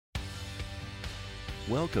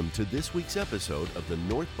Welcome to this week's episode of the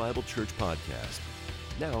North Bible Church Podcast.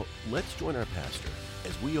 Now, let's join our pastor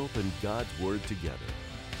as we open God's Word together.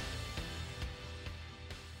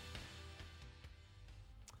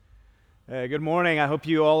 Hey, good morning. I hope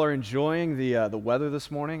you all are enjoying the weather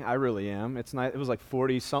this morning. I really am. It's nice. It was like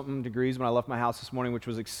 40-something degrees when I left my house this morning, which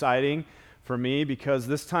was exciting for me because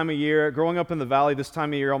this time of year, growing up in the valley, this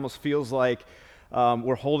time of year almost feels like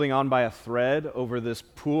we're holding on by a thread over this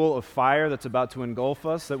pool of fire that's about to engulf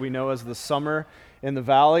us that we know as the summer in the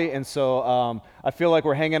valley. And so I feel like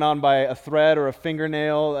we're hanging on by a thread or a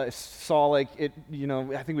fingernail. I saw like it,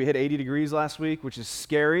 I think we hit 80 degrees last week, which is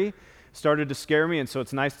scary. Started to scare me, and so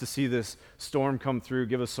it's nice to see this storm come through,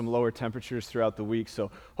 give us some lower temperatures throughout the week.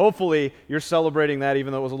 So hopefully you're celebrating that,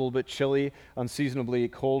 even though it was a little bit chilly, unseasonably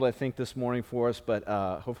cold, I think, this morning for us, but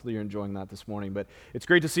hopefully you're enjoying that this morning. But it's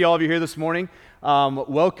great to see all of you here this morning.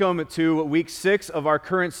 Welcome to week 6 of our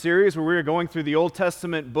current series, where we're going through the Old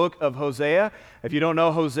Testament book of Hosea. If you don't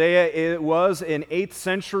know, Hosea, it was an 8th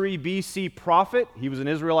century BC prophet. He was an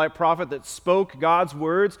Israelite prophet that spoke God's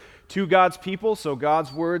words to God's people, so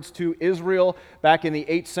God's words to Israel back in the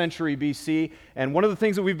 8th century BC. And one of the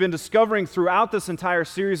things that we've been discovering throughout this entire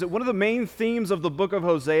series, that one of the main themes of the book of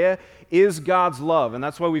Hosea is God's love. And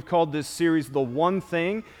that's why we've called this series The One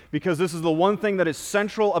Thing, because this is the one thing that is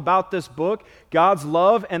central about this book, God's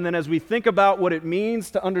love. And then as we think about what it means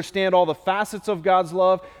to understand all the facets of God's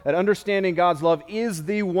love, that understanding God's love is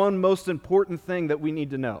the one most important thing that we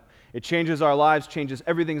need to know. It changes our lives, changes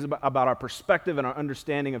everything about our perspective and our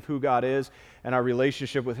understanding of who God is and our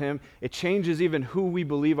relationship with Him. It changes even who we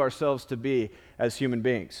believe ourselves to be as human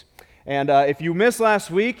beings. And if you missed last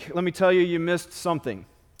week, let me tell you, you missed something.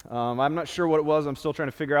 I'm not sure what it was. I'm still trying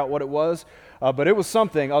to figure out what it was, but it was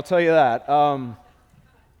something, I'll tell you that.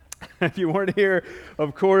 If you weren't here,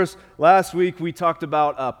 of course, last week we talked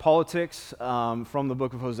about politics from the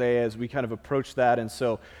book of Hosea as we kind of approached that. And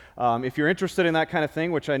so if you're interested in that kind of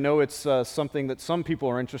thing, which I know it's something that some people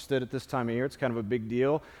are interested at this time of year, it's kind of a big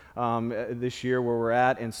deal this year where we're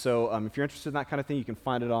at. And so if you're interested in that kind of thing, you can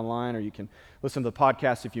find it online, or you can listen to the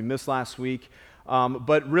podcast if you missed last week.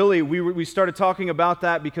 But really, we started talking about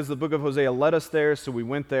that because the book of Hosea led us there, so we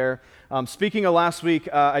went there. Speaking of last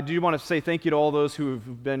week, I do want to say thank you to all those who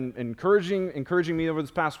have been encouraging me over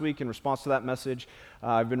this past week in response to that message.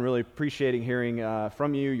 I've been really appreciating hearing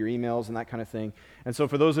from you, your emails, and that kind of thing. And so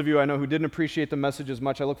for those of you I know who didn't appreciate the message as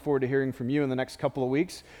much, I look forward to hearing from you in the next couple of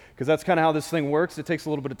weeks, because that's kind of how this thing works. It takes a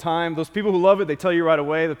little bit of time. Those people who love it, they tell you right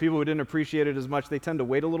away. The people who didn't appreciate it as much, they tend to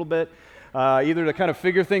wait a little bit. Either to kind of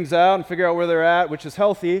figure things out and figure out where they're at, which is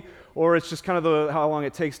healthy, or it's just kind of how long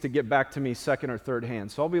it takes to get back to me second or third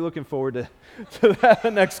hand. So I'll be looking forward to that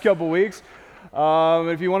the next couple weeks.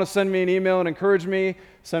 If you want to send me an email and encourage me,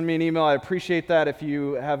 send me an email. I appreciate that. If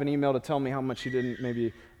you have an email to tell me how much you didn't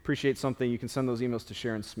maybe appreciate something, you can send those emails to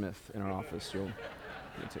Sharon Smith in our office. You'll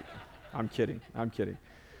take them. I'm kidding.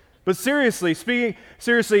 But seriously,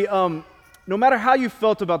 no matter how you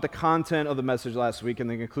felt about the content of the message last week and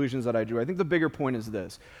the conclusions that I drew, I think the bigger point is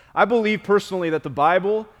this. I believe personally that the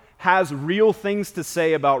Bible has real things to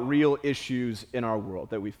say about real issues in our world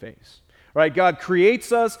that we face. Right? God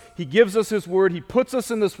creates us, He gives us His Word, He puts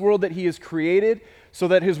us in this world that He has created so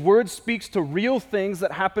that His Word speaks to real things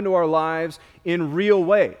that happen to our lives in real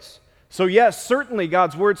ways. So yes, certainly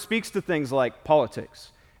God's Word speaks to things like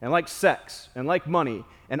politics and like sex and like money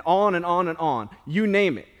and on and on and on. You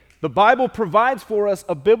name it. The Bible provides for us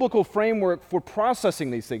a biblical framework for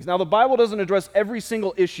processing these things. Now, the Bible doesn't address every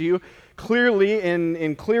single issue clearly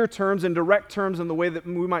in clear terms, in direct terms, in the way that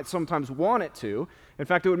we might sometimes want it to. In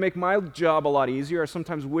fact, it would make my job a lot easier. I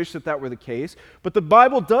sometimes wish that were the case. But the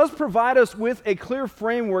Bible does provide us with a clear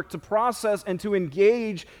framework to process and to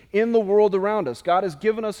engage in the world around us. God has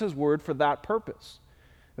given us His Word for that purpose.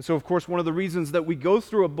 And so, of course, one of the reasons that we go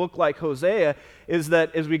through a book like Hosea is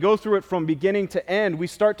that as we go through it from beginning to end, we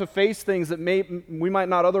start to face things that we might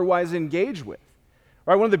not otherwise engage with.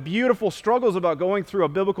 Right? One of the beautiful struggles about going through a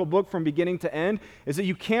biblical book from beginning to end is that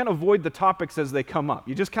you can't avoid the topics as they come up.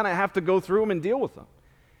 You just kind of have to go through them and deal with them.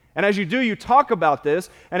 And as you do, you talk about this,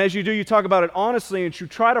 and as you do, you talk about it honestly, and you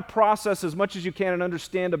try to process as much as you can and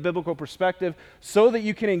understand a biblical perspective so that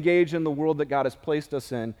you can engage in the world that God has placed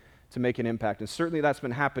us in to make an impact. And certainly that's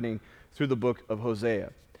been happening through the book of Hosea.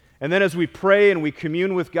 And then as we pray and we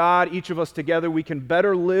commune with God, each of us together, we can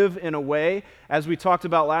better live in a way, as we talked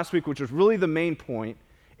about last week, which was really the main point,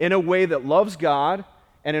 in a way that loves God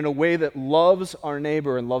and in a way that loves our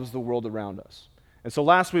neighbor and loves the world around us. And so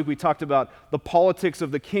last week we talked about the politics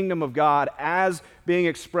of the kingdom of God as being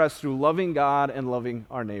expressed through loving God and loving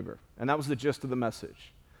our neighbor. And that was the gist of the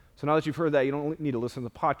message. So now that you've heard that, you don't need to listen to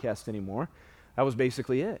the podcast anymore. That was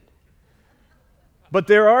basically it. But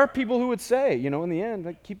there are people who would say, in the end,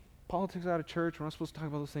 like, keep politics out of church. We're not supposed to talk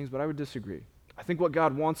about those things, but I would disagree. I think what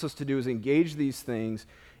God wants us to do is engage these things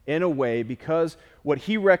in a way, because what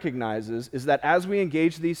he recognizes is that as we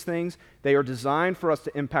engage these things, they are designed for us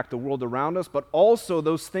to impact the world around us, but also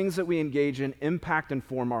those things that we engage in impact and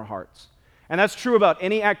form our hearts. And that's true about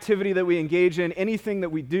any activity that we engage in, anything that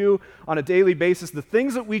we do on a daily basis. The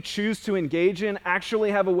things that we choose to engage in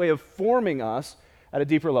actually have a way of forming us at a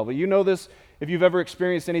deeper level. You know this if you've ever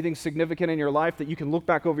experienced anything significant in your life, that you can look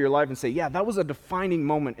back over your life and say, yeah, that was a defining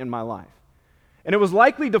moment in my life. And it was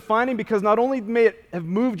likely defining because not only may it have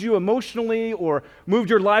moved you emotionally or moved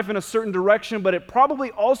your life in a certain direction, but it probably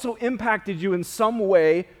also impacted you in some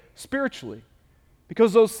way spiritually.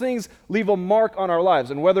 Because those things leave a mark on our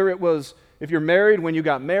lives. And whether it was if you're married, when you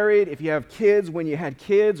got married, if you have kids, when you had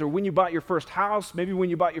kids, or when you bought your first house, maybe when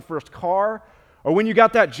you bought your first car, or when you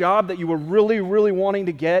got that job that you were really, really wanting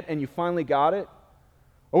to get and you finally got it,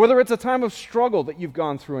 or whether it's a time of struggle that you've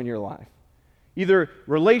gone through in your life, either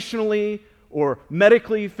relationally or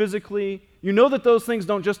medically, physically, you know that those things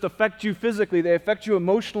don't just affect you physically, they affect you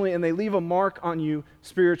emotionally, and they leave a mark on you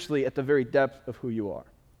spiritually at the very depth of who you are.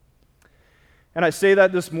 And I say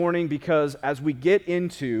that this morning because as we get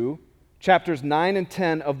into chapters 9 and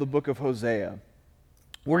 10 of the book of Hosea,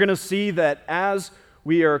 we're going to see that as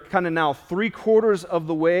we are kind of now 3/4 of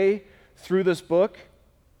the way through this book,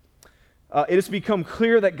 it has become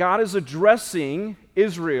clear that God is addressing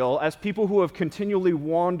Israel as people who have continually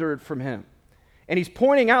wandered from him. And he's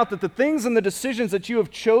pointing out that the things and the decisions that you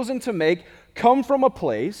have chosen to make come from a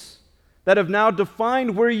place that have now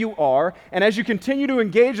defined where you are. And as you continue to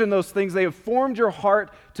engage in those things, they have formed your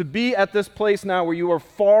heart to be at this place now where you are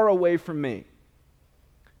far away from me.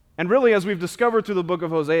 And really, as we've discovered through the book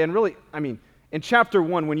of Hosea, and really, in chapter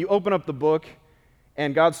 1, when you open up the book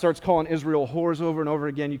and God starts calling Israel whores over and over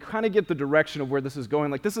again, you kind of get the direction of where this is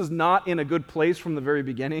going. Like, this is not in a good place from the very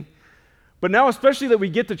beginning. But now, especially that we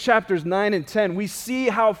get to chapters 9 and 10, we see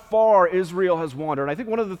how far Israel has wandered. And I think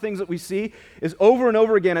one of the things that we see is over and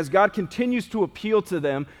over again, as God continues to appeal to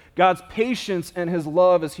them, God's patience and his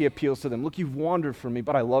love as he appeals to them. Look, you've wandered from me,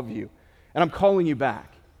 but I love you, and I'm calling you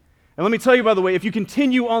back. And let me tell you, by the way, if you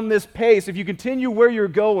continue on this pace, if you continue where you're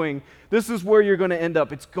going, this is where you're going to end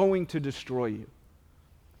up. It's going to destroy you.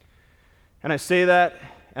 And I say that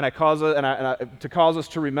to cause us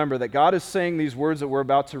to remember that God is saying these words that we're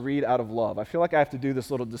about to read out of love. I feel like I have to do this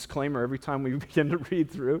little disclaimer every time we begin to read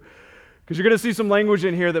through, because you're going to see some language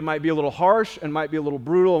in here that might be a little harsh and might be a little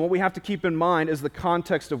brutal, and what we have to keep in mind is the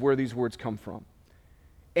context of where these words come from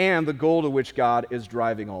and the goal to which God is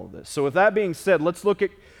driving all of this. So with that being said, let's look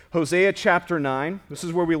at Hosea chapter 9. This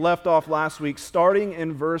is where we left off last week, starting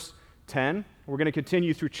in verse 10. We're going to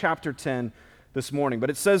continue through chapter 10 this morning. But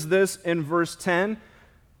it says this in verse 10.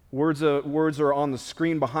 Words are on the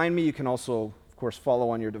screen behind me. You can also, of course, follow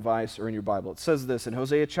on your device or in your Bible. It says this in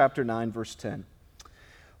Hosea chapter 9, verse 10.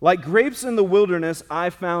 Like grapes in the wilderness, I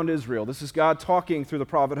found Israel. This is God talking through the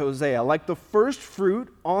prophet Hosea. Like the first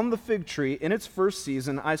fruit on the fig tree in its first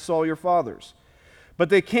season, I saw your fathers. But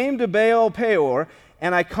they came to Baal Peor,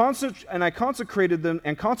 and I consecrated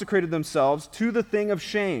themselves to the thing of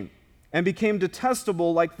shame, and became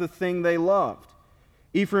detestable like the thing they loved.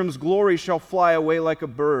 Ephraim's glory shall fly away like a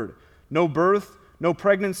bird. No birth, no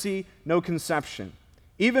pregnancy, no conception.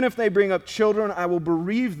 Even if they bring up children, I will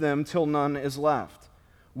bereave them till none is left.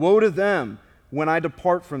 Woe to them when I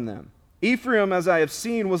depart from them. Ephraim, as I have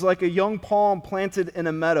seen, was like a young palm planted in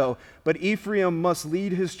a meadow, but Ephraim must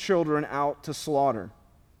lead his children out to slaughter.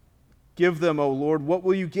 Give them, O Lord, what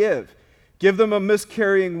will you give? Give them a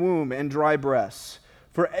miscarrying womb and dry breasts.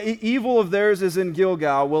 For evil of theirs is in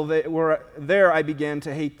Gilgal, there I began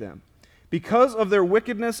to hate them. Because of their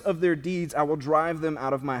wickedness of their deeds, I will drive them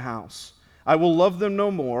out of my house. I will love them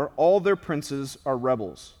no more. All their princes are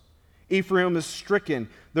rebels. Ephraim is stricken,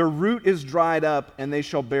 their root is dried up, and they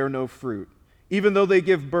shall bear no fruit. Even though they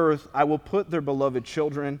give birth, I will put their beloved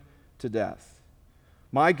children to death.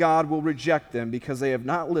 My God will reject them because they have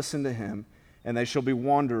not listened to him, and they shall be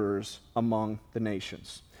wanderers among the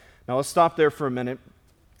nations. Now let's stop there for a minute.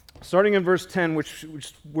 Starting in verse 10, which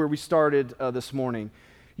is where we started this morning,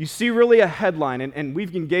 you see really a headline, and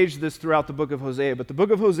we've engaged this throughout the book of Hosea, but the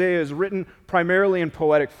book of Hosea is written primarily in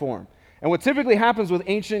poetic form. And what typically happens with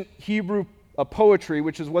ancient Hebrew poetry,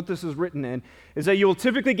 which is what this is written in, is that you will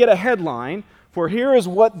typically get a headline for here is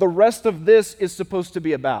what the rest of this is supposed to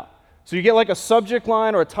be about. So you get like a subject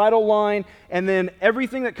line or a title line, and then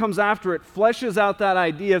everything that comes after it fleshes out that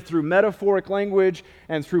idea through metaphoric language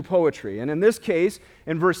and through poetry. And in this case,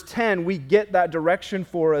 in verse 10, we get that direction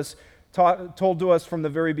for us told to us from the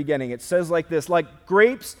very beginning. It says like this: like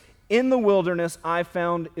grapes in the wilderness, I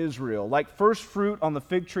found Israel. Like first fruit on the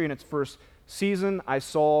fig tree in its first season, I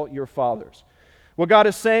saw your fathers. What God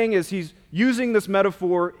is saying is he's using this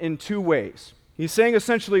metaphor in two ways. He's saying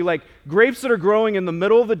essentially like grapes that are growing in the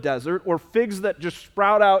middle of the desert, or figs that just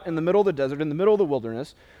sprout out in the middle of the desert, in the middle of the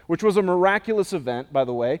wilderness, which was a miraculous event, by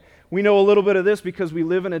the way. We know a little bit of this because we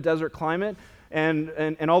live in a desert climate,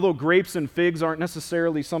 and although grapes and figs aren't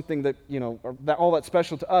necessarily something that, are all that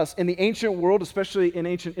special to us, in the ancient world, especially in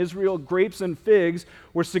ancient Israel, grapes and figs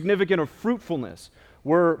were significant of fruitfulness,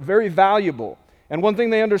 were very valuable. And one thing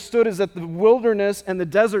they understood is that the wilderness and the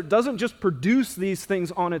desert doesn't just produce these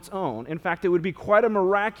things on its own. In fact, it would be quite a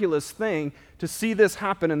miraculous thing to see this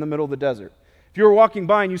happen in the middle of the desert. If you were walking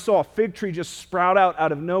by and you saw a fig tree just sprout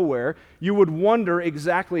out of nowhere, you would wonder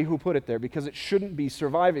exactly who put it there, because it shouldn't be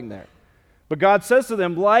surviving there. But God says to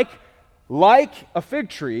them, like a fig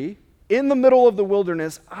tree, in the middle of the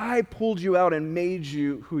wilderness, I pulled you out and made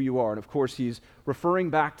you who you are. And of course, he's referring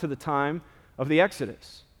back to the time of the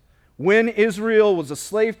Exodus. When Israel was a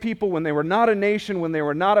slave people, when they were not a nation, when they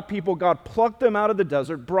were not a people, God plucked them out of the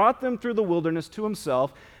desert, brought them through the wilderness to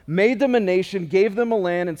himself, made them a nation, gave them a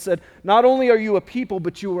land, and said, not only are you a people,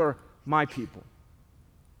 but you are my people.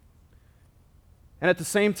 And at the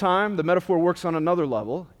same time, the metaphor works on another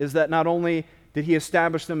level, is that not only did he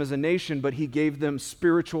establish them as a nation, but he gave them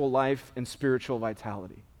spiritual life and spiritual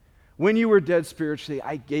vitality. When you were dead spiritually,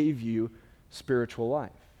 I gave you spiritual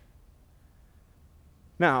life.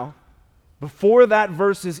 Now, before that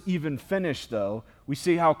verse is even finished, though, we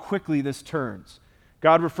see how quickly this turns.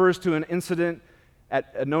 God refers to an incident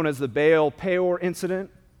known as the Baal Peor incident,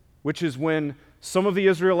 which is when some of the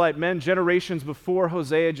Israelite men, generations before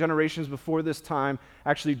Hosea, generations before this time,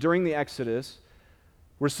 actually during the Exodus,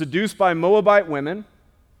 were seduced by Moabite women,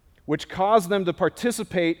 which caused them to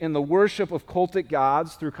participate in the worship of cultic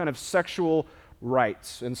gods through kind of sexual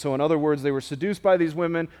rites. And so, in other words, they were seduced by these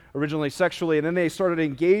women, originally sexually, and then they started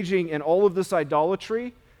engaging in all of this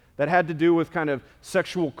idolatry that had to do with kind of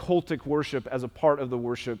sexual cultic worship as a part of the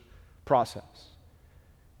worship process.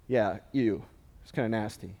 Yeah, it's kind of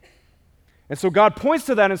nasty. And so God points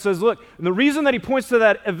to that and says, look, and the reason that he points to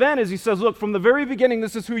that event is he says, look, from the very beginning,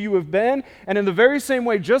 this is who you have been, and in the very same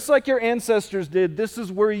way, just like your ancestors did, this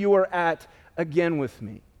is where you are at again with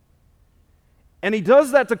me. And he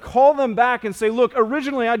does that to call them back and say, look,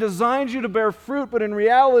 originally I designed you to bear fruit, but in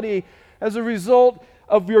reality, as a result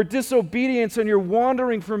of your disobedience and your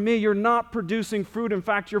wandering from me, you're not producing fruit. In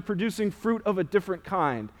fact, you're producing fruit of a different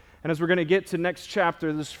kind. And as we're going to get to next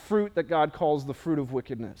chapter, this fruit that God calls the fruit of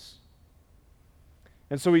wickedness.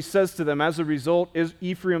 And so he says to them, as a result,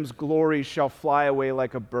 Ephraim's glory shall fly away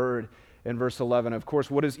like a bird, in verse 11. Of course,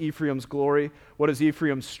 what is Ephraim's glory? What is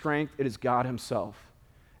Ephraim's strength? It is God himself.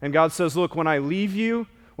 And God says, look, when I leave you,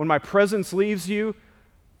 when my presence leaves you,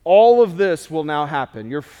 all of this will now happen.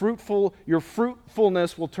 Your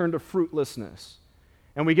fruitfulness will turn to fruitlessness.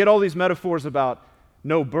 And we get all these metaphors about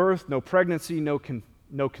no birth, no pregnancy,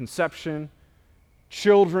 no conception,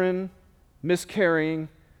 children miscarrying,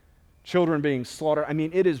 children being slaughtered. I mean,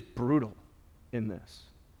 it is brutal in this.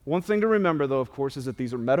 One thing to remember, though, of course, is that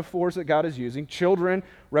these are metaphors that God is using. Children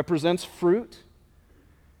represents fruit.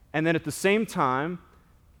 And then at the same time,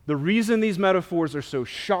 the reason these metaphors are so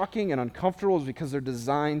shocking and uncomfortable is because they're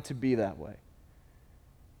designed to be that way.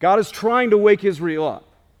 God is trying to wake Israel up.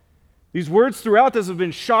 These words throughout this have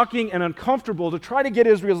been shocking and uncomfortable to try to get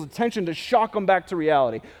Israel's attention, to shock them back to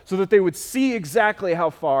reality, so that they would see exactly how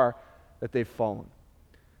far that they've fallen.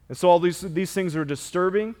 And so all these things are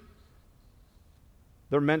disturbing.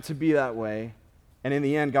 They're meant to be that way. And in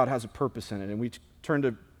the end, God has a purpose in it. And we turn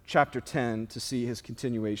to chapter 10 to see his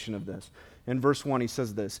continuation of this. In verse 1, he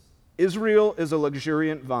says this: Israel is a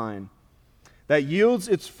luxuriant vine that yields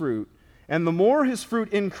its fruit, and the more his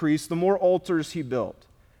fruit increased, the more altars he built.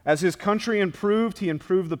 As his country improved, he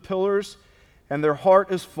improved the pillars, and their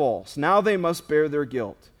heart is false. Now they must bear their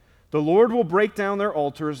guilt. The Lord will break down their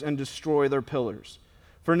altars and destroy their pillars.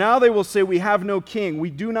 For now they will say, we have no king, we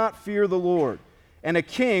do not fear the Lord. And a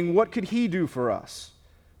king, what could he do for us?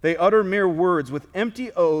 They utter mere words, with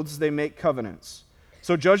empty oaths they make covenants.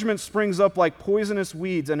 So judgment springs up like poisonous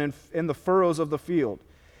weeds and in the furrows of the field.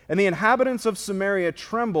 And the inhabitants of Samaria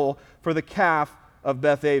tremble for the calf of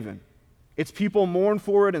Bethaven. Its people mourn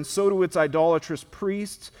for it, and so do its idolatrous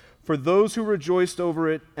priests, for those who rejoiced over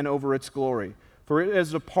it and over its glory, for it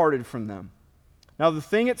has departed from them. Now the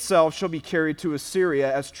thing itself shall be carried to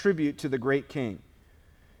Assyria as tribute to the great king.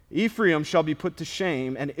 Ephraim shall be put to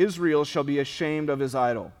shame, and Israel shall be ashamed of his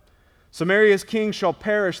idol. Samaria's king shall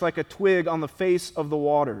perish like a twig on the face of the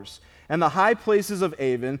waters, and the high places of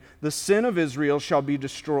Aven, the sin of Israel, shall be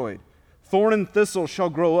destroyed. Thorn and thistle shall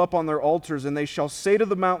grow up on their altars, and they shall say to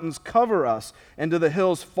the mountains, cover us, and to the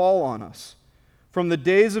hills, fall on us. From the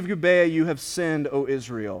days of Gibeah you have sinned, O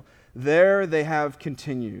Israel. There they have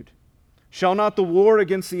continued. Shall not the war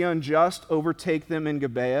against the unjust overtake them in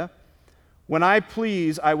Gibeah? When I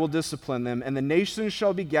please, I will discipline them, and the nations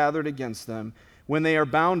shall be gathered against them when they are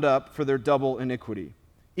bound up for their double iniquity.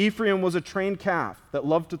 Ephraim was a trained calf that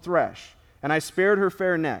loved to thresh, and I spared her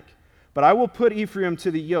fair neck. But I will put Ephraim to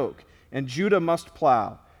the yoke, and Judah must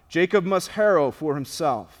plow. Jacob must harrow for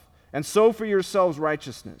himself, and sow for yourselves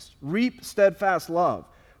righteousness. Reap steadfast love.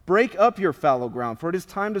 Break up your fallow ground, for it is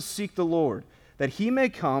time to seek the Lord, that he may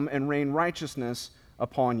come and rain righteousness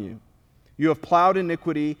upon you. You have plowed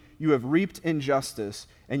iniquity, you have reaped injustice,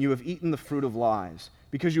 and you have eaten the fruit of lies,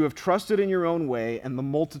 because you have trusted in your own way and the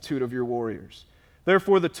multitude of your warriors.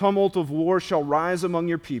 Therefore the tumult of war shall rise among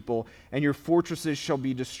your people, and your fortresses shall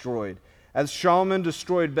be destroyed. As Shalman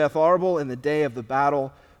destroyed Beth Arbel in the day of the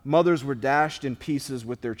battle, mothers were dashed in pieces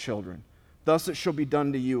with their children. Thus it shall be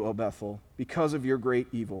done to you, O Bethel, because of your great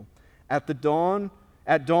evil. At dawn,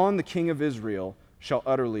 the king of Israel shall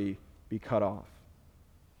utterly be cut off.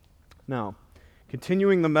 Now,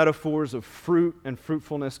 continuing the metaphors of fruit and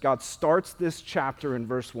fruitfulness, God starts this chapter in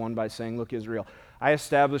verse 1 by saying, look, Israel, I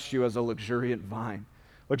established you as a luxuriant vine.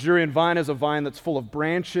 Luxuriant vine is a vine that's full of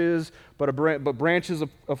branches, but branches,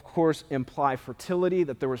 of course, imply fertility,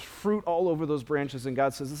 that there was fruit all over those branches, and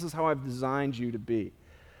God says, this is how I've designed you to be.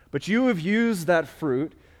 But you have used that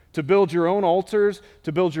fruit to build your own altars,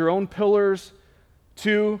 to build your own pillars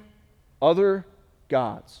to other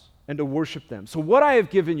gods, and to worship them. So what I have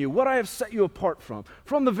given you, what I have set you apart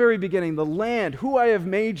from the very beginning, the land, who I have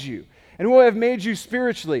made you, and who I have made you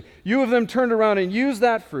spiritually, you have then turned around and used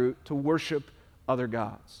that fruit to worship other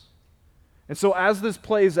gods. And so as this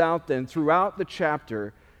plays out then, throughout the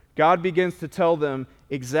chapter, God begins to tell them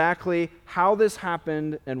exactly how this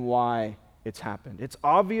happened and why it's happened. It's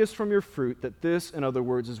obvious from your fruit that this, in other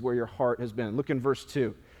words, is where your heart has been. Look in verse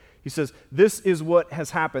 2. He says, this is what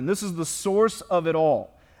has happened. This is the source of it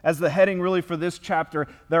all. As the heading really for this chapter,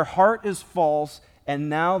 their heart is false, and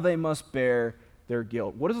now they must bear their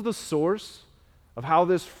guilt. What is the source of how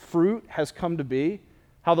this fruit has come to be?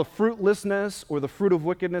 How the fruitlessness or the fruit of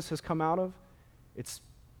wickedness has come out of? It's,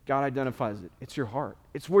 God identifies it. It's your heart.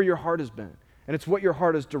 It's where your heart has been. And it's what your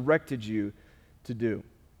heart has directed you to do.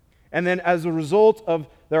 And then as a result of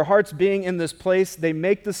their hearts being in this place, they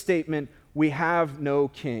make the statement, we have no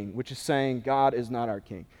king, which is saying God is not our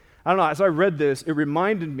king. I don't know, as I read this, it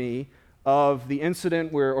reminded me of the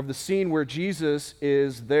incident of the scene where Jesus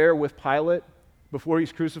is there with Pilate before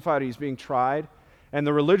he's crucified, he's being tried, and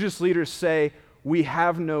the religious leaders say, we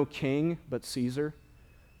have no king but Caesar.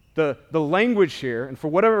 The language here, and for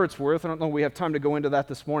whatever it's worth, I don't know if we have time to go into that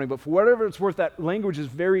this morning, but for whatever it's worth, that language is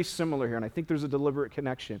very similar here, and I think there's a deliberate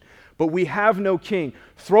connection. But we have no king,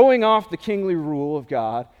 throwing off the kingly rule of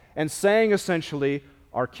God and saying essentially,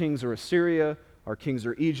 our kings are Assyria, our kings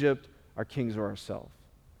are Egypt, our kings are ourselves.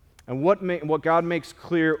 And what God makes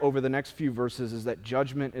clear over the next few verses is that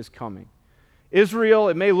judgment is coming. Israel,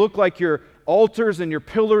 it may look like your altars and your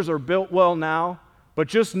pillars are built well now, but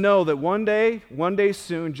just know that one day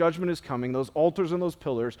soon, judgment is coming. Those altars and those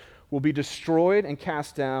pillars will be destroyed and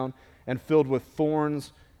cast down and filled with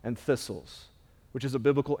thorns and thistles, which is a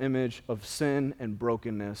biblical image of sin and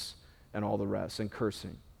brokenness and all the rest, and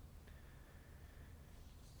cursing.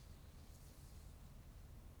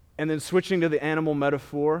 And then switching to the animal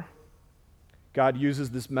metaphor, God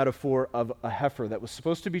uses this metaphor of a heifer that was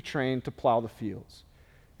supposed to be trained to plow the fields.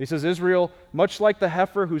 He says, Israel, much like the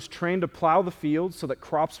heifer who's trained to plow the fields so that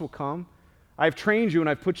crops will come, I've trained you and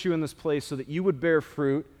I've put you in this place so that you would bear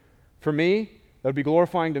fruit for me, that would be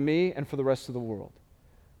glorifying to me and for the rest of the world.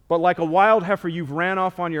 But like a wild heifer, you've ran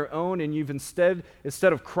off on your own, and you've instead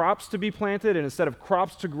of crops to be planted, and instead of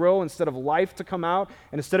crops to grow, instead of life to come out,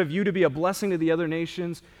 and instead of you to be a blessing to the other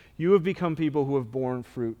nations, you have become people who have borne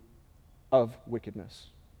fruit of wickedness.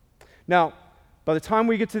 Now, by the time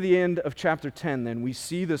we get to the end of chapter 10, then, we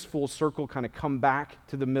see this full circle kind of come back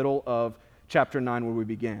to the middle of chapter 9 where we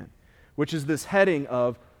began, which is this heading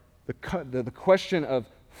of the question of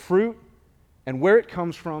fruit and where it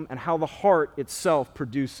comes from and how the heart itself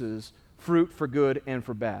produces fruit for good and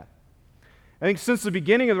for bad. I think since the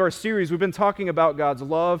beginning of our series, we've been talking about God's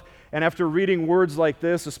love, and after reading words like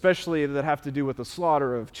this, especially that have to do with the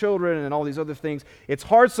slaughter of children and all these other things, it's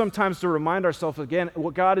hard sometimes to remind ourselves again,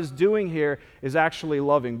 what God is doing here is actually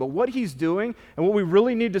loving. But what he's doing, and what we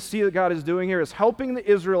really need to see that God is doing here, is helping the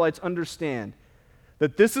Israelites understand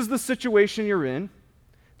that this is the situation you're in,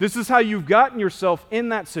 This is how you've gotten yourself in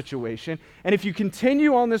that situation. And if you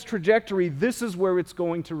continue on this trajectory, this is where it's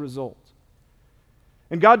going to result.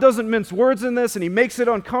 And God doesn't mince words in this, and he makes it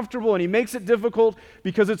uncomfortable, and he makes it difficult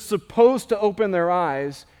because it's supposed to open their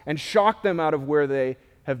eyes and shock them out of where they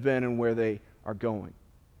have been and where they are going.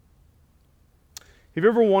 Have you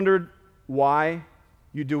ever wondered why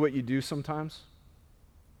you do what you do sometimes?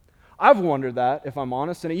 I've wondered that, if I'm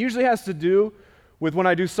honest, and it usually has to do with when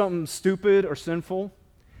I do something stupid or sinful.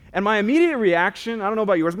 And my immediate reaction, I don't know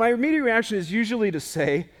about yours, my immediate reaction is usually to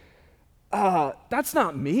say, that's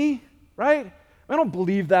not me, right? I don't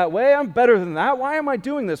believe that way. I'm better than that. Why am I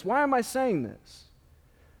doing this? Why am I saying this?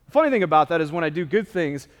 The funny thing about that is when I do good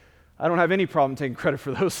things, I don't have any problem taking credit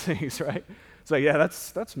for those things, right? It's like, yeah,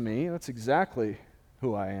 that's me. That's exactly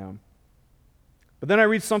who I am. But then I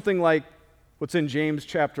read something like what's in James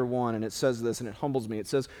chapter 1, and it says this, and it humbles me. It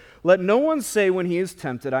says, "Let no one say when he is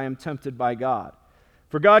tempted, I am tempted by God.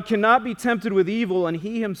 For God cannot be tempted with evil, and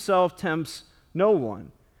he himself tempts no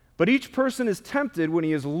one. But each person is tempted when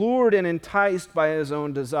he is lured and enticed by his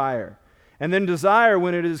own desire. And then desire,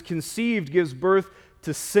 when it is conceived, gives birth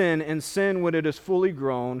to sin, and sin, when it is fully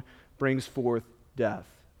grown, brings forth death."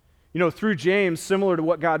 You know, through James, similar to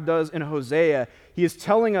what God does in Hosea, he is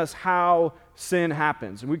telling us how sin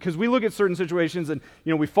happens. Because we look at certain situations and,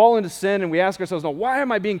 we fall into sin and we ask ourselves, "No, why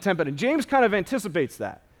am I being tempted?" And James kind of anticipates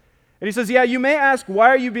that. And he says, yeah, you may ask, why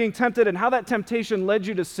are you being tempted and how that temptation led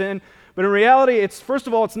you to sin? But in reality, first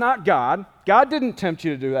of all, it's not God. God didn't tempt you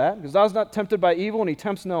to do that because I was not tempted by evil and he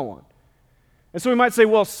tempts no one. And so we might say,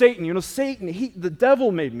 well, Satan, the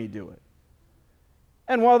devil made me do it.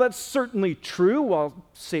 And while that's certainly true, while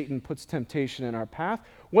Satan puts temptation in our path,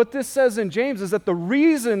 what this says in James is that the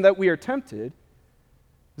reason that we are tempted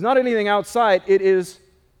is not anything outside. It is,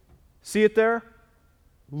 see it there?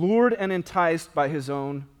 Lured and enticed by his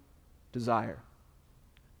own desire.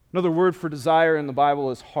 Another word for desire in the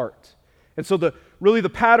Bible is heart. And so the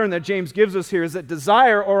pattern that James gives us here is that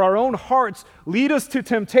desire, or our own hearts, lead us to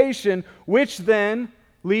temptation, which then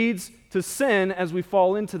leads to sin as we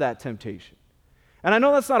fall into that temptation. And I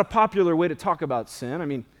know that's not a popular way to talk about sin. I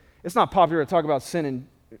mean, it's not popular to talk about sin in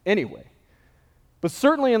any way. But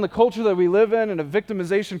certainly in the culture that we live in a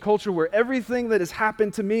victimization culture where everything that has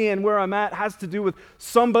happened to me and where I'm at has to do with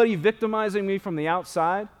somebody victimizing me from the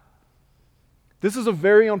outside, this is a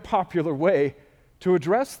very unpopular way to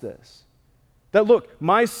address this. That, look,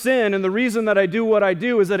 my sin and the reason that I do what I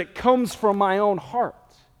do is that it comes from my own heart.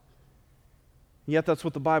 Yet that's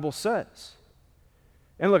what the Bible says.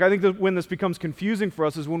 And look, I think that when this becomes confusing for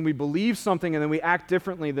us is when we believe something and then we act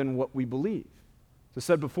differently than what we believe. As I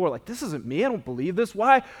said before, this isn't me, I don't believe this.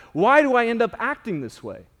 Why do I end up acting this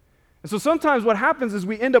way? And so sometimes what happens is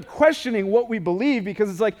we end up questioning what we believe because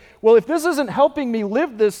it's like, well, if this isn't helping me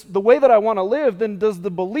live this the way that I want to live, then does the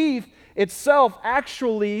belief itself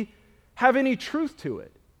actually have any truth to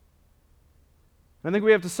it? I think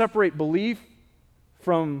we have to separate belief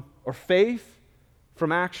or faith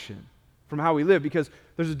from action, from how we live, because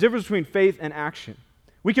there's a difference between faith and action.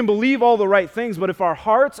 We can believe all the right things, but if our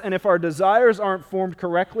hearts and if our desires aren't formed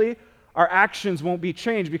correctly, our actions won't be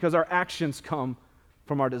changed because our actions come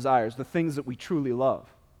from our desires, the things that we truly love.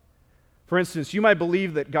 For instance, you might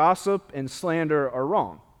believe that gossip and slander are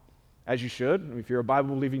wrong, as you should. If you're a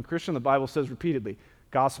Bible-believing Christian, the Bible says repeatedly,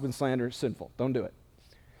 gossip and slander is sinful. Don't do it.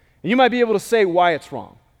 And you might be able to say why it's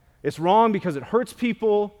wrong. It's wrong because it hurts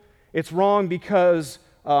people. It's wrong because,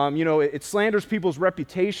 it slanders people's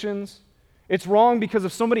reputations. It's wrong because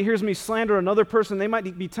if somebody hears me slander another person, they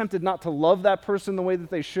might be tempted not to love that person the way that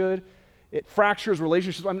they should. It fractures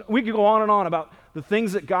relationships. We could go on and on about the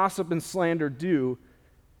things that gossip and slander do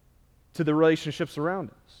to the relationships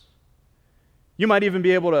around us. You might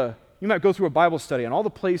go through a Bible study on all the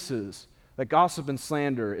places that gossip and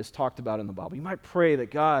slander is talked about in the Bible. You might pray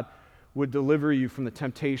that God would deliver you from the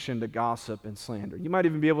temptation to gossip and slander. You might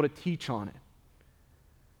even be able to teach on it.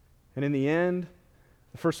 And in the end,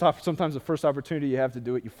 sometimes the first opportunity you have to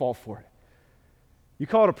do it, you fall for it. You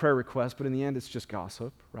call it a prayer request, but in the end, it's just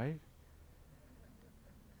gossip, right?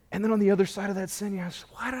 And then on the other side of that sin, you ask,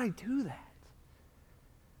 why did I do that?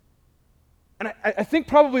 And I think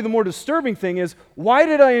probably the more disturbing thing is, why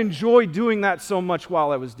did I enjoy doing that so much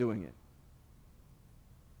while I was doing it?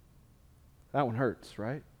 That one hurts,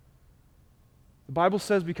 right? The Bible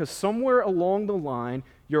says because somewhere along the line,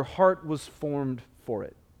 your heart was formed for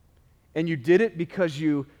it. And you did it because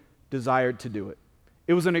you desired to do it.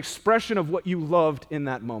 It was an expression of what you loved in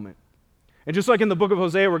that moment. And just like in the book of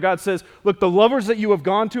Hosea where God says, look, the lovers that you have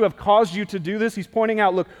gone to have caused you to do this, he's pointing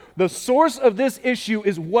out, look, the source of this issue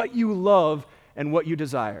is what you love and what you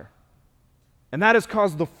desire. And that has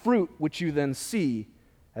caused the fruit which you then see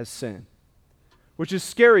as sin. Which is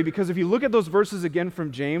scary because if you look at those verses again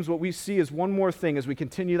from James, what we see is one more thing as we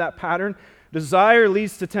continue that pattern. Desire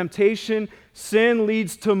leads to temptation, sin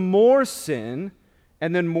leads to more sin,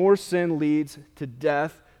 and then more sin leads to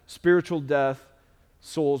death, spiritual death,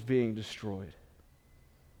 souls being destroyed.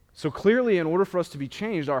 So clearly, in order for us to be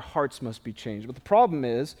changed, our hearts must be changed. But the problem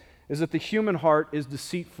is that the human heart is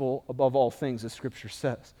deceitful above all things, as Scripture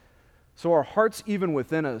says. So our hearts, even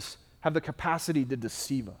within us, have the capacity to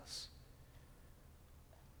deceive us.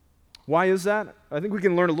 Why is that? I think we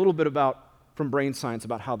can learn a little bit from brain science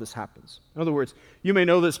about how this happens. In other words, you may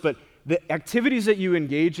know this, but the activities that you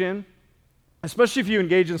engage in, especially if you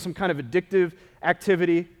engage in some kind of addictive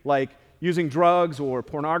activity like using drugs or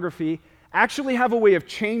pornography, actually have a way of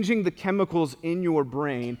changing the chemicals in your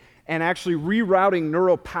brain and actually rerouting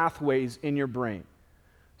neural pathways in your brain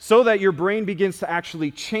so that your brain begins to actually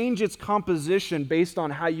change its composition based on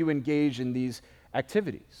how you engage in these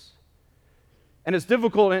activities. And it's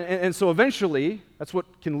difficult, and so eventually, that's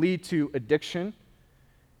what can lead to addiction.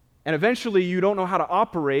 And eventually, you don't know how to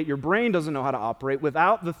operate, your brain doesn't know how to operate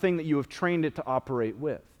without the thing that you have trained it to operate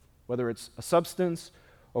with, whether it's a substance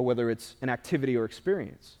or whether it's an activity or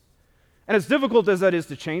experience. And as difficult as that is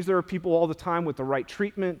to change, there are people all the time with the right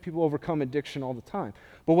treatment, people overcome addiction all the time.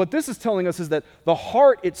 But what this is telling us is that the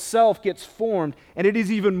heart itself gets formed, and it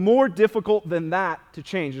is even more difficult than that to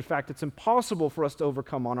change. In fact, it's impossible for us to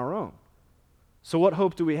overcome on our own. So what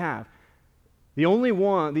hope do we have? The only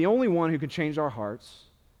one who can change our hearts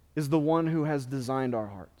is the one who has designed our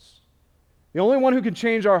hearts. The only one who can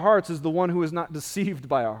change our hearts is the one who is not deceived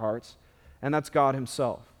by our hearts, and that's God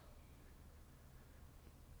himself.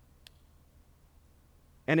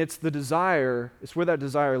 And it's where that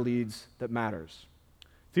desire leads that matters.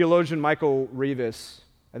 Theologian Michael Reavis,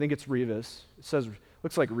 I think it's Reavis,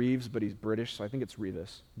 looks like Reeves, but he's British, so I think it's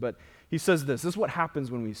Reavis. But he says this is what happens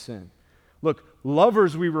when we sin. Look,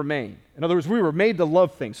 lovers we remain. In other words, we were made to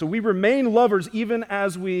love things. So we remain lovers even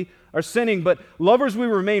as we are sinning, but lovers we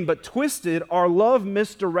remain, but twisted, our love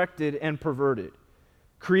misdirected and perverted.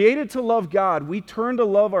 Created to love God, we turn to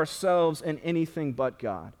love ourselves and anything but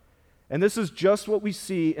God. And this is just what we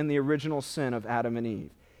see in the original sin of Adam and Eve.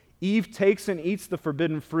 Eve takes and eats the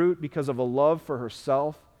forbidden fruit because of a love for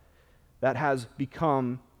herself that has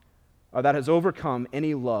overcome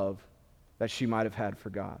any love that she might have had for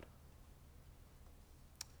God.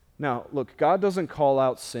 Now, look, God doesn't call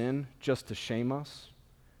out sin just to shame us.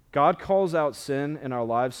 God calls out sin in our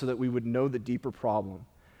lives so that we would know the deeper problem,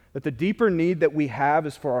 that the deeper need that we have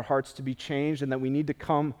is for our hearts to be changed and that we need to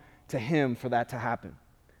come to Him for that to happen.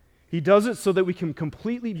 He does it so that we can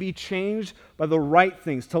completely be changed by the right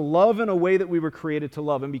things, to love in a way that we were created to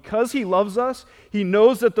love. And because He loves us, He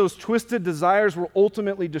knows that those twisted desires will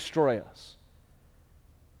ultimately destroy us.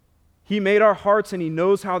 He made our hearts and He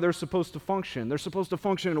knows how they're supposed to function. They're supposed to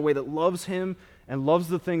function in a way that loves Him and loves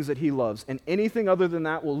the things that He loves. And anything other than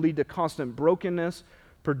that will lead to constant brokenness,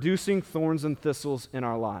 producing thorns and thistles in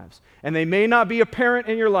our lives. And they may not be apparent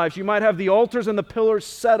in your lives. You might have the altars and the pillars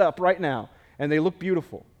set up right now, and they look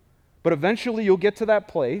beautiful. But eventually you'll get to that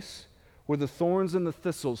place where the thorns and the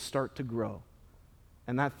thistles start to grow,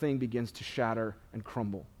 and that thing begins to shatter and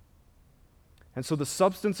crumble. And so the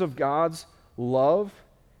substance of God's love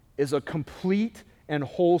is a complete and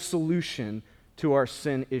whole solution to our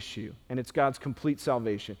sin issue, and it's God's complete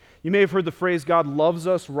salvation. You may have heard the phrase, God loves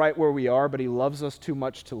us right where we are, but He loves us too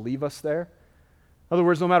much to leave us there. In other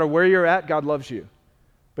words, no matter where you're at, God loves you.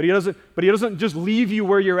 But he doesn't just leave you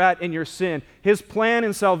where you're at in your sin. His plan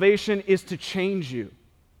in salvation is to change you.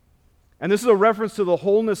 And this is a reference to the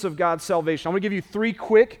wholeness of God's salvation. I'm going to give you 3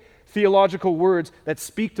 quick theological words that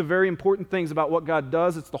speak to very important things about what God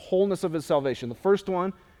does. It's the wholeness of His salvation. The first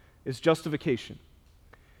one is justification.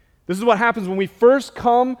 This is what happens when we first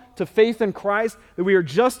come to faith in Christ, that we are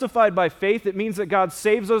justified by faith. It means that God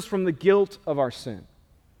saves us from the guilt of our sin.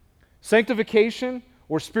 Sanctification,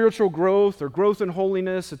 or spiritual growth, or growth in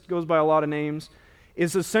holiness, it goes by a lot of names,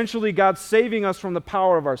 is essentially God saving us from the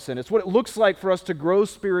power of our sin. It's what it looks like for us to grow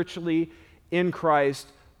spiritually in Christ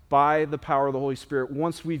by the power of the Holy Spirit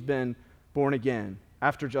once we've been born again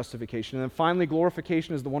after justification. And then finally,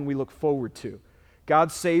 glorification is the one we look forward to.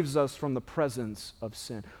 God saves us from the presence of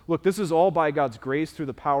sin. Look, this is all by God's grace through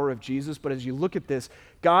the power of Jesus, but as you look at this,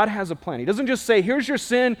 God has a plan. He doesn't just say, here's your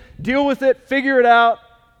sin, deal with it, figure it out.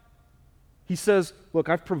 He says, look,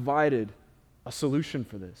 I've provided a solution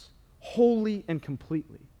for this, wholly and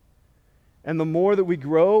completely. And the more that we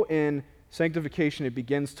grow in sanctification, it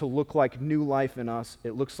begins to look like new life in us.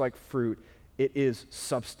 It looks like fruit. It is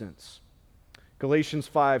substance. Galatians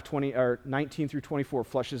 5:19 through 24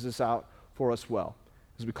 fleshes this out for us well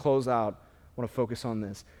as we close out want to focus on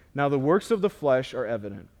this. Now the works of the flesh are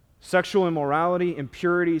evident: sexual immorality,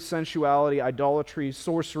 impurity, sensuality, idolatry,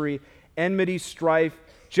 sorcery, enmity, strife,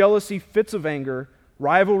 jealousy, fits of anger,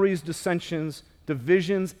 rivalries, dissensions,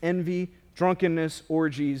 divisions, envy, drunkenness,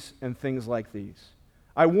 orgies, and things like these.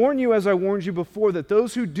 I warn you, as I warned you before, that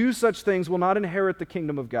those who do such things will not inherit the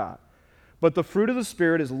kingdom of God. But the fruit of the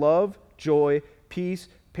Spirit is love, joy, peace,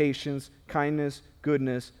 patience, kindness,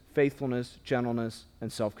 goodness, faithfulness, gentleness,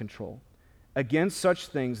 and self-control. Against such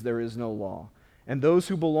things there is no law. And those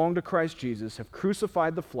who belong to Christ Jesus have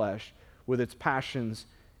crucified the flesh with its passions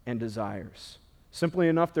and desires. Simply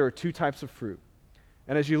enough, there are two types of fruit.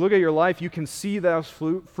 And as you look at your life, you can see that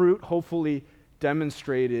fruit hopefully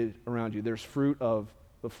demonstrated around you. There's fruit of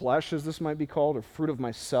the flesh, as this might be called, or fruit of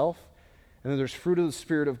myself. And then there's fruit of the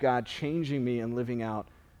Spirit of God changing me and living out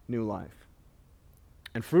new life.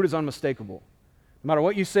 And fruit is unmistakable. No matter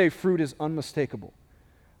what you say, fruit is unmistakable.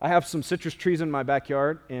 I have some citrus trees in my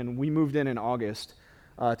backyard, and we moved in August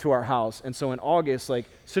to our house. And so in August, like,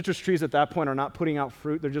 citrus trees at that point are not putting out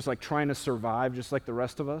fruit. They're just like trying to survive, just like the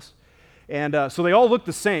rest of us. And so they all look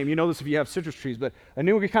the same. You know this if you have citrus trees, but I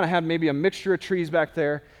knew we kind of had maybe a mixture of trees back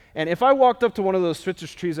there. And if I walked up to one of those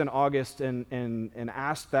citrus trees in August and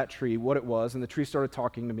asked that tree what it was, and the tree started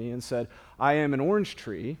talking to me and said, I am an orange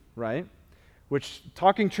tree, right? Which,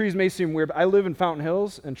 talking trees may seem weird, but I live in Fountain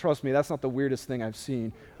Hills, and trust me, that's not the weirdest thing I've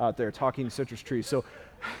seen out there, talking citrus trees. So,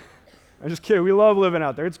 I'm just kidding. We love living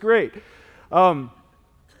out there. It's great.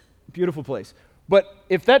 Beautiful place. But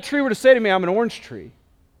if that tree were to say to me, I'm an orange tree,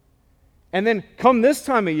 and then come this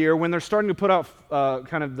time of year when they're starting to put out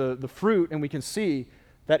kind of the fruit, and we can see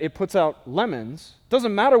that it puts out lemons,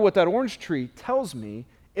 doesn't matter what that orange tree tells me,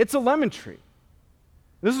 it's a lemon tree.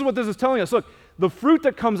 This is what this is telling us. Look, the fruit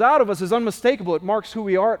that comes out of us is unmistakable. It marks who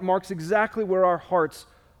we are. It marks exactly where our hearts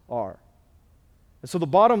are. And so the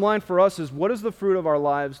bottom line for us is, what does the fruit of our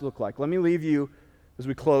lives look like? Let me leave you, as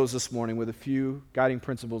we close this morning, with a few guiding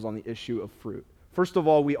principles on the issue of fruit. First of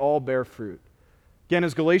all, we all bear fruit. Again,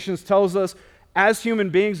 as Galatians tells us, as human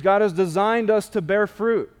beings, God has designed us to bear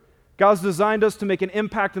fruit. God's designed us to make an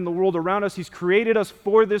impact in the world around us. He's created us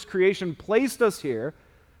for this creation, placed us here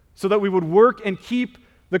so that we would work and keep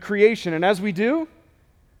the creation. And as we do,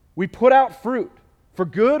 we put out fruit, for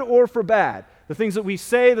good or for bad. The things that we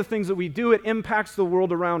say, the things that we do, it impacts the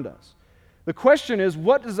world around us. The question is,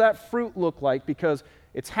 what does that fruit look like? Because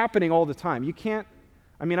it's happening all the time. You can't,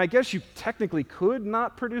 I guess you technically could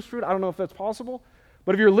not produce fruit. I don't know if that's possible.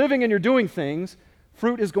 But if you're living and you're doing things,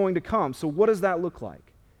 fruit is going to come. So what does that look like?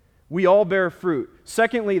 We all bear fruit.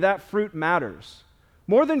 Secondly, that fruit matters.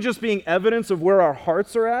 More than just being evidence of where our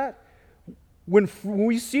hearts are at, when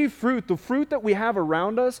we see fruit, the fruit that we have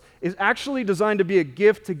around us is actually designed to be a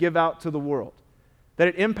gift to give out to the world. That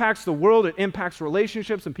it impacts the world, it impacts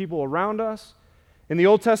relationships and people around us. In the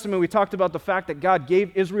Old Testament, we talked about the fact that God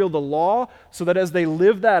gave Israel the law so that as they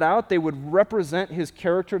lived that out, they would represent His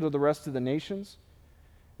character to the rest of the nations.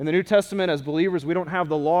 In the New Testament, as believers, we don't have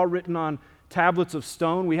the law written on tablets of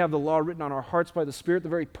stone. We have the law written on our hearts by the Spirit. The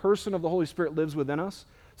very person of the Holy Spirit lives within us.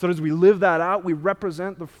 So as we live that out, we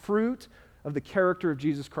represent the fruit of the character of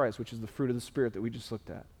Jesus Christ, which is the fruit of the Spirit that we just looked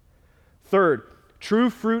at. Third, true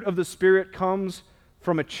fruit of the Spirit comes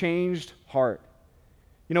from a changed heart.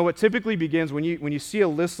 You know, what typically begins when you see a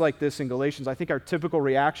list like this in Galatians, I think our typical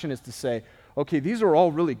reaction is to say, okay, these are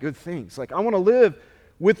all really good things. Like, I want to live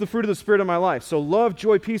with the fruit of the Spirit in my life. So love,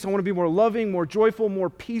 joy, peace. I want to be more loving, more joyful, more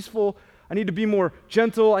peaceful. I need to be more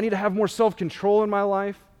gentle. I need to have more self-control in my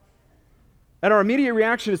life. And our immediate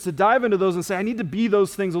reaction is to dive into those and say, I need to be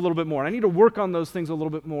those things a little bit more. I need to work on those things a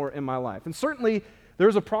little bit more in my life. And certainly,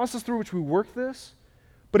 there's a process through which we work this.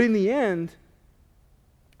 But in the end,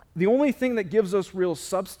 the only thing that gives us real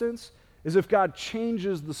substance is if God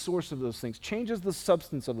changes the source of those things, changes the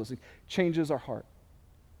substance of those things, changes our heart.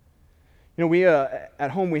 You know, we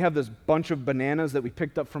at home, we have this bunch of bananas that we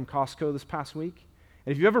picked up from Costco this past week.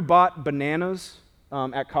 And if you ever bought bananas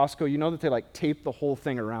at Costco, you know that they like tape the whole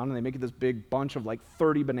thing around and they make it this big bunch of like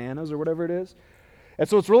 30 bananas or whatever it is. And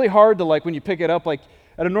so it's really hard to, like, when you pick it up, like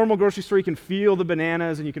at a normal grocery store, you can feel the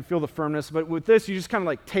bananas and you can feel the firmness. But with this, you just kind of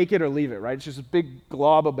like take it or leave it, right? It's just a big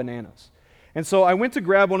glob of bananas. And so I went to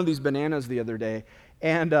grab one of these bananas the other day,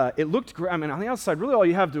 and it looked great. I mean, on the outside, really all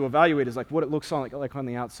you have to evaluate is like what it looks like on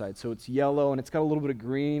the outside. So it's yellow and it's got a little bit of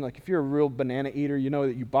green. Like if you're a real banana eater, you know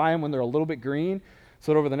that you buy them when they're a little bit green,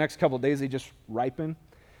 so that over the next couple of days they just ripen.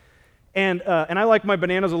 And I like my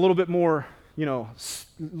bananas a little bit more, you know,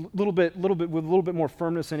 little bit with a little bit more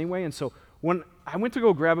firmness anyway. And so when I went to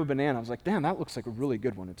go grab a banana, I was like, damn, that looks like a really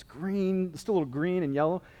good one. It's green, it's still a little green and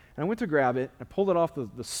yellow. And I went to grab it, I pulled it off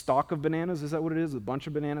the stalk of bananas. Is that what it is? A bunch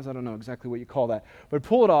of bananas? I don't know exactly what you call that. But I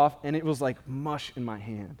pulled it off, and it was like mush in my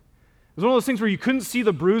hand. It was one of those things where you couldn't see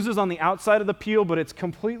the bruises on the outside of the peel, but it's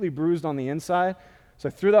completely bruised on the inside. So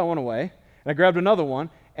I threw that one away, and I grabbed another one.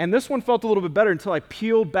 And this one felt a little bit better until I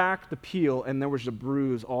peeled back the peel, and there was a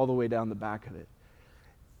bruise all the way down the back of it.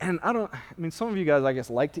 And some of you guys, I guess,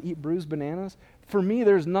 like to eat bruised bananas. For me,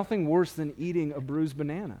 there's nothing worse than eating a bruised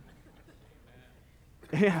banana.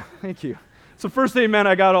 Yeah, thank you. It's the first amen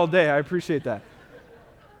I got all day. I appreciate that.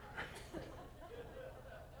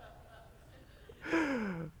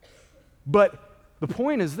 But the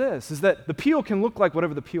point is this, is that the peel can look like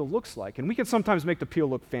whatever the peel looks like, and we can sometimes make the peel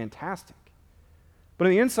look fantastic. But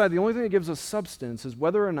on the inside, the only thing that gives us substance is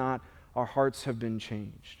whether or not our hearts have been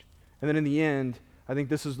changed. And then in the end, I think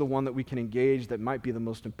this is the one that we can engage that might be the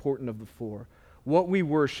most important of the four. What we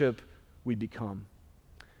worship, we become.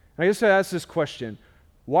 And I guess I ask this question,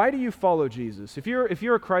 why do you follow Jesus? If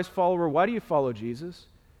you're a Christ follower, why do you follow Jesus?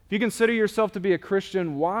 If you consider yourself to be a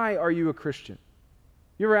Christian, why are you a Christian?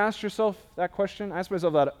 You ever asked yourself that question? I ask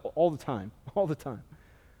myself that all the time.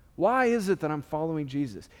 Why is it that I'm following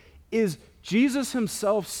Jesus? Is Jesus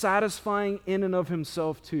himself satisfying in and of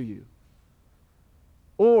himself to you?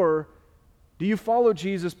 Or do you follow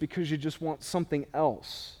Jesus because you just want something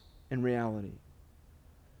else in reality?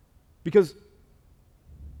 Because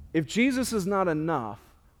if Jesus is not enough,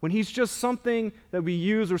 when he's just something that we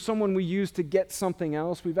use or someone we use to get something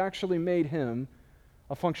else, we've actually made him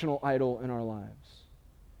a functional idol in our lives.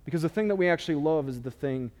 Because the thing that we actually love is the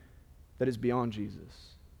thing that is beyond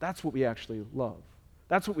Jesus. That's what we actually love.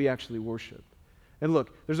 That's what we actually worship. And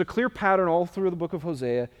look, there's a clear pattern all through the book of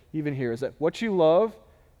Hosea, even here, is that what you love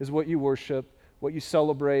is what you worship, what you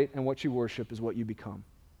celebrate, and what you worship is what you become.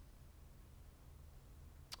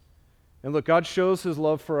 And look, God shows his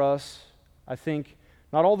love for us, I think,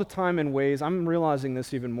 not all the time in ways, I'm realizing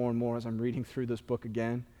this even more and more as I'm reading through this book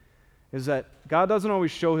again, is that God doesn't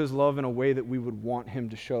always show his love in a way that we would want him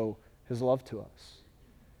to show his love to us.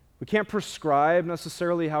 We can't prescribe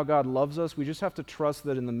necessarily how God loves us. We just have to trust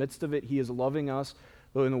that in the midst of it, he is loving us,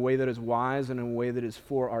 though in a way that is wise and in a way that is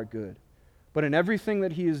for our good. But in everything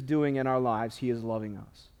that he is doing in our lives, he is loving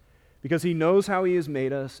us. Because he knows how he has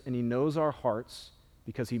made us, and he knows our hearts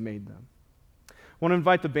because he made them. I want to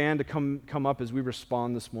invite the band to come up as we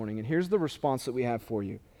respond this morning. And here's the response that we have for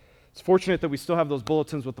you. It's fortunate that we still have those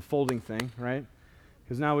bulletins with the folding thing, right?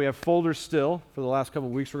 Because now we have folders still. For the last couple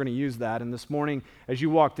of weeks, we're going to use that. And this morning, as you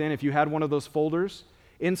walked in, if you had one of those folders,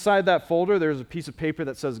 inside that folder, there's a piece of paper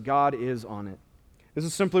that says God is on it. This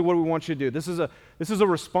is simply what we want you to do. This is a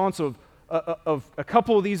response of a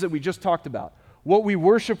couple of these that we just talked about. What we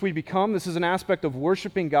worship, we become. This is an aspect of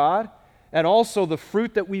worshiping God. And also the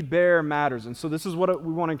fruit that we bear matters. And so this is what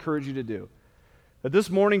we want to encourage you to do. That this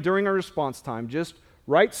morning, during our response time, just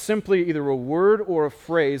write simply either a word or a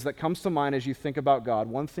phrase that comes to mind as you think about God,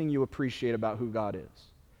 one thing you appreciate about who God is.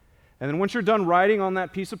 And then once you're done writing on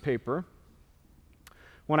that piece of paper, I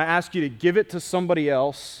want to ask you to give it to somebody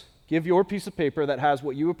else. Give your piece of paper that has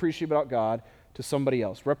what you appreciate about God to somebody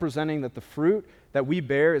else, representing that the fruit that we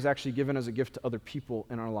bear is actually given as a gift to other people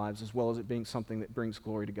in our lives, as well as it being something that brings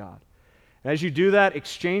glory to God. And as you do that,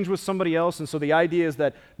 exchange with somebody else. And so the idea is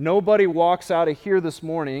that nobody walks out of here this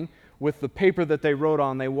morning with the paper that they wrote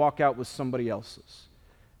on. They walk out with somebody else's.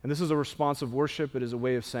 And this is a response of worship. It is a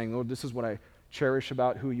way of saying, Lord, this is what I cherish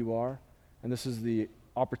about who you are. And this is the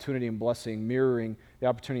opportunity and blessing, mirroring the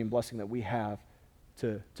opportunity and blessing that we have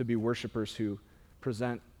to be worshipers who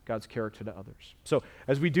present God's character to others. So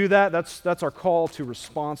as we do that, that's our call to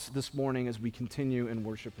response this morning as we continue in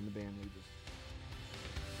worship in the band leads us.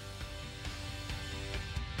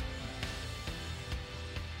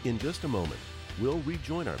 In just a moment, we'll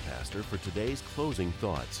rejoin our pastor for today's closing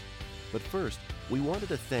thoughts. But first, we wanted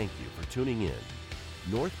to thank you for tuning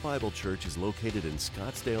in. North Bible Church is located in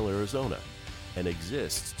Scottsdale, Arizona, and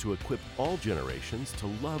exists to equip all generations to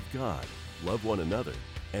love God, love one another,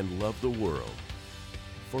 and love the world.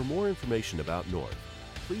 For more information about North,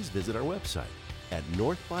 please visit our website at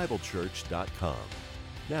northbiblechurch.com.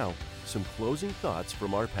 Now, some closing thoughts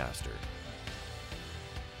from our pastor.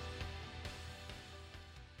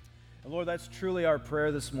 Lord, that's truly our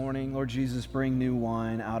prayer this morning. Lord Jesus, bring new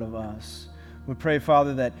wine out of us. We pray,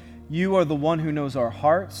 Father, that you are the one who knows our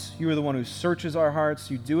hearts. You are the one who searches our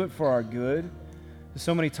hearts. You do it for our good.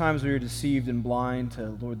 So many times we are deceived and blind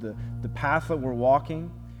to, Lord, the path that we're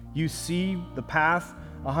walking. You see the path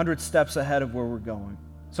 100 steps ahead of where we're going.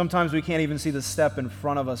 Sometimes we can't even see the step in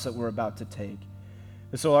front of us that we're about to take.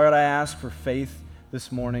 And so, Lord, I ask for faith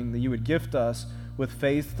this morning, that you would gift us with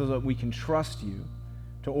faith so that we can trust you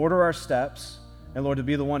to order our steps, and Lord, to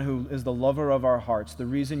be the one who is the lover of our hearts. The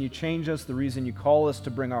reason you change us, the reason you call us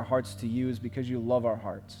to bring our hearts to you is because you love our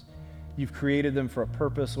hearts. You've created them for a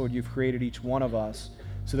purpose, Lord. You've created each one of us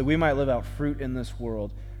so that we might live out fruit in this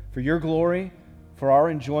world for your glory, for our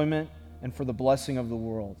enjoyment, and for the blessing of the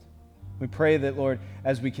world. We pray that, Lord,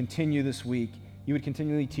 as we continue this week, you would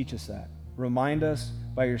continually teach us that. Remind us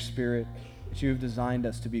by your Spirit that you have designed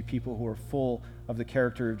us to be people who are full of the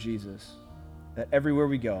character of Jesus, that everywhere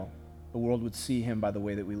we go, the world would see him by the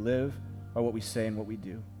way that we live, by what we say and what we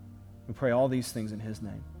do. We pray all these things in his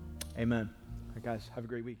name. Amen. All right, guys, have a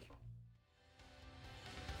great week.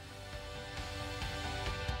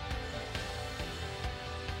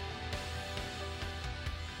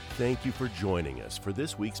 Thank you for joining us for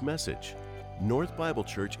this week's message. North Bible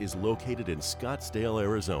Church is located in Scottsdale,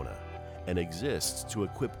 Arizona, and exists to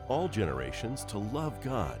equip all generations to love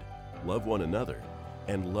God, love one another,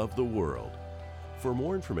 and love the world. For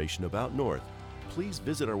more information about North, please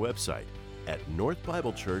visit our website at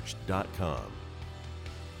northbiblechurch.com.